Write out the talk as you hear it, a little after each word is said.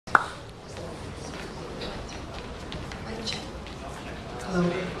Hello.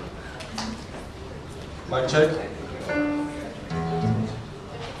 Mic check.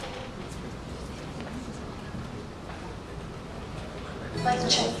 Mic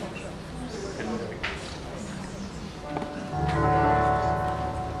check.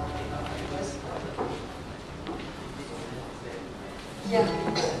 Yeah.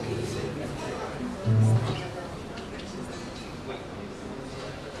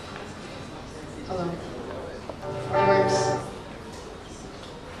 Hello. It works.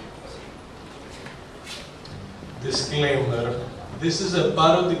 Disclaimer. This is a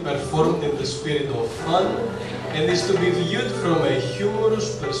parody performed in the spirit of fun and is to be viewed from a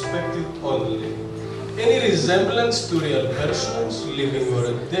humorous perspective only. Any resemblance to real persons, living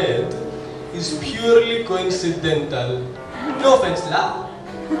or dead, is purely coincidental. No offense, la.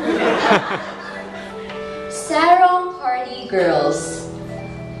 Sarong party girls.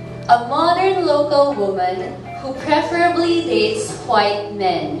 A modern local woman who preferably dates white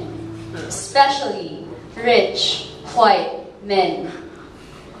men, especially rich white men.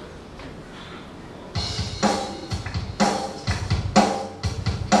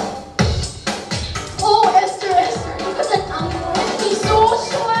 Oh, Esther, look at that uncle. He's so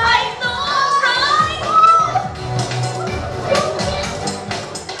swag. I know, right?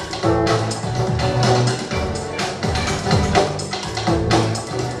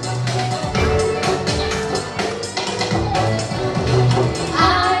 I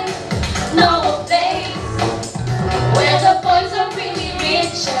know a place where the boys are really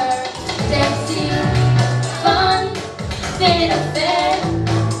richer. Dancing, fun, state of bed.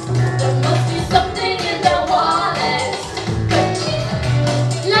 There must be something in their wallets.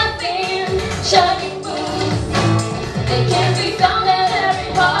 Laughing, chugging booze. They can't be found at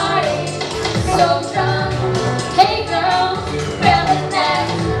every party. So drunk, hey girl, relax.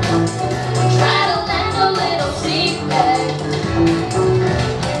 Try to land a little secret.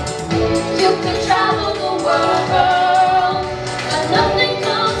 You can travel the world, but nothing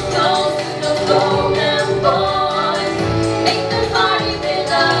comes close to the golden boys. Make them party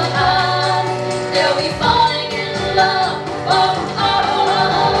without us, they'll be falling in love. Oh, oh, oh,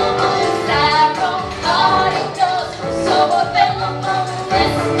 oh. Sarong party girls were so available.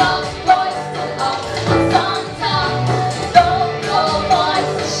 Let's talk boys to up what's on top. Local boys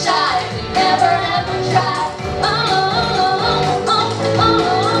are shy, we never ever tried. Oh, oh, oh, oh,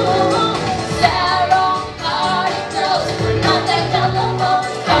 oh, oh. Sarong party girls, we're not that gullible.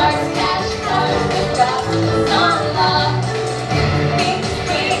 Cards, cash, cards, we got what's on love. Being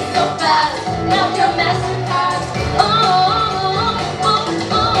free so fast, now your MasterCards. Oh, oh, oh,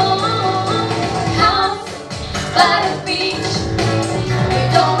 oh, oh. House by the beach, we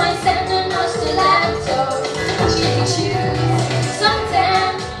don't mind sending us to Lantos. Chicken shoes,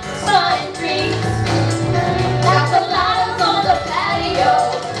 suntan, fine drinks. Capoladas on the patio.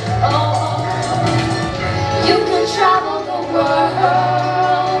 Oh, you can travel the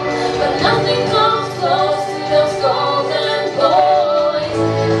world, but nothing comes close to those golden boys.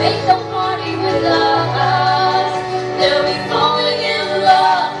 Make them party with us, they'll be falling in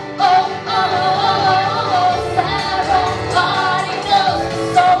love. Oh, oh, oh, oh. Sarong party girls,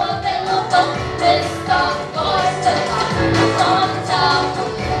 so available. This top boys to on top.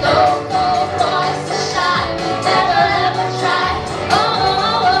 Local boys are shy, we never ever try. Oh,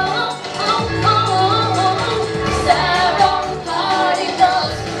 oh, oh, oh, oh, oh. Sarong party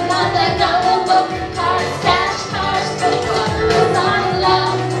girls, not that gullible. Cards, cash, cars, good what's on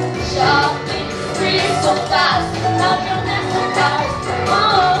love. Shopping free so fast, not your MasterCards. Oh,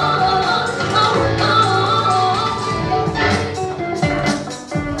 oh, oh, oh,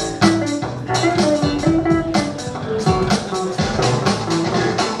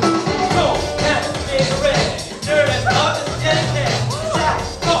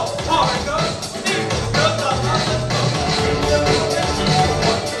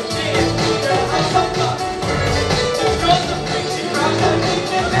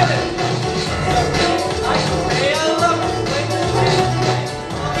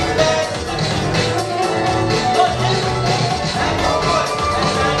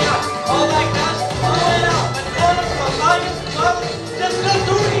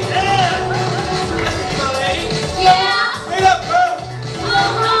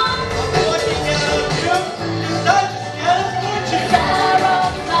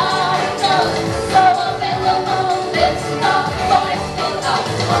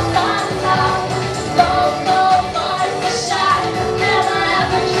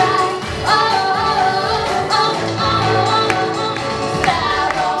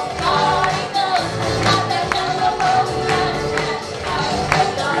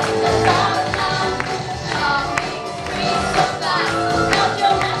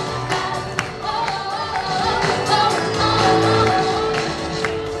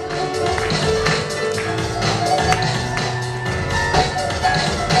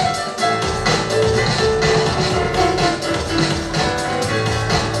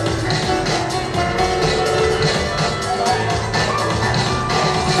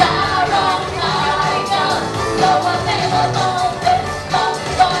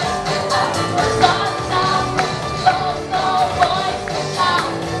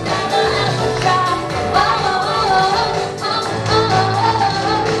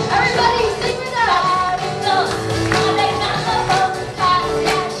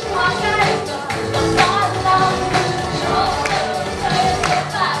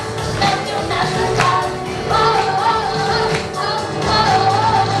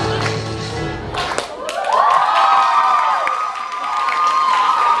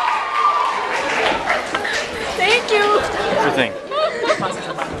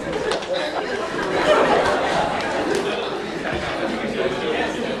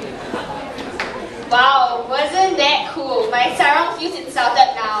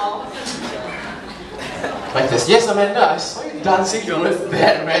 Like this. Yes, Amanda, I saw you dancing with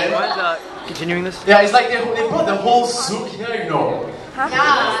that, man. Continuing this? Yeah, it's like they brought the whole suit here, you know.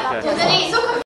 Yeah, totally. So